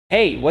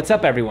Hey, what's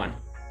up everyone?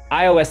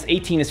 iOS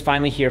 18 is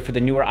finally here for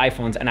the newer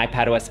iPhones, and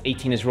iPadOS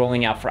 18 is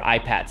rolling out for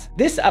iPads.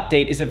 This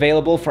update is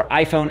available for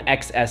iPhone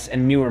XS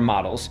and newer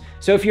models,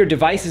 so if your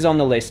device is on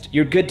the list,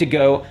 you're good to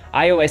go.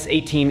 iOS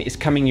 18 is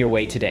coming your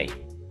way today.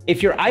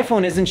 If your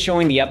iPhone isn't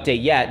showing the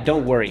update yet,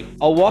 don't worry.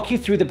 I'll walk you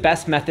through the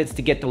best methods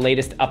to get the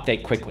latest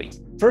update quickly.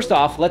 First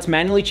off, let's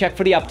manually check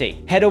for the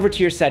update. Head over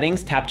to your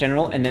settings, tap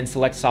General, and then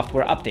select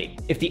Software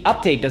Update. If the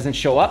update doesn't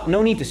show up,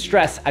 no need to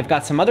stress. I've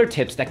got some other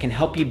tips that can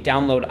help you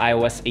download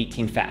iOS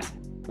 18 fast.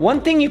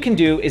 One thing you can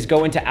do is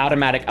go into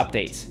Automatic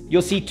Updates.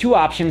 You'll see two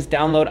options: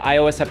 download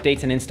iOS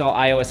updates and install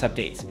iOS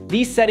updates.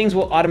 These settings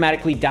will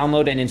automatically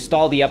download and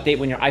install the update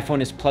when your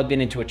iPhone is plugged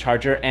into a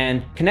charger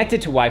and connected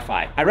to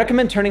Wi-Fi. I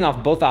recommend turning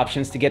off both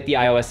options to get the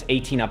iOS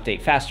 18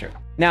 update faster.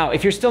 Now,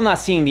 if you're still not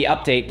seeing the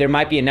update, there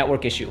might be a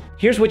network issue.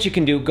 Here's what you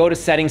can do. Go to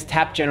Settings,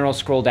 tap General,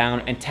 scroll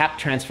down, and tap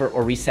Transfer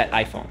or Reset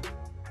iPhone.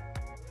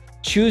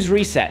 Choose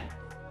Reset.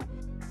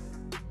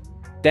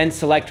 Then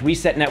select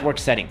Reset Network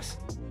Settings.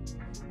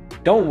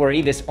 Don't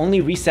worry, this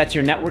only resets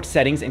your network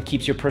settings and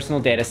keeps your personal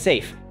data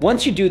safe.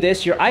 Once you do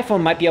this, your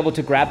iPhone might be able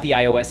to grab the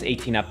iOS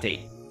 18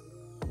 update.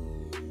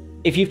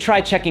 If you've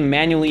tried checking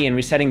manually and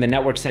resetting the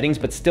network settings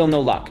but still no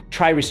luck,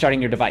 try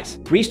restarting your device.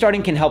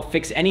 Restarting can help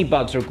fix any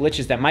bugs or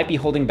glitches that might be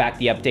holding back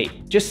the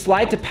update. Just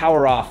slide to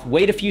power off,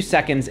 wait a few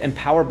seconds, and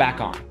power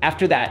back on.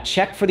 After that,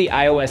 check for the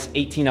iOS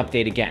 18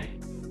 update again.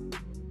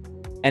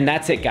 And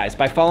that's it, guys.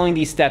 By following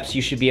these steps,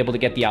 you should be able to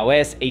get the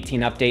iOS 18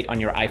 update on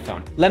your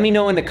iPhone. Let me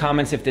know in the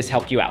comments if this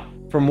helped you out.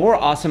 For more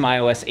awesome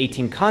iOS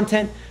 18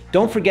 content,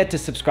 don't forget to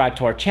subscribe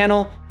to our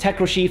channel,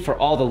 TechRoshi, for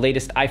all the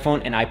latest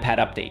iPhone and iPad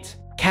updates.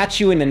 Catch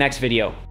you in the next video.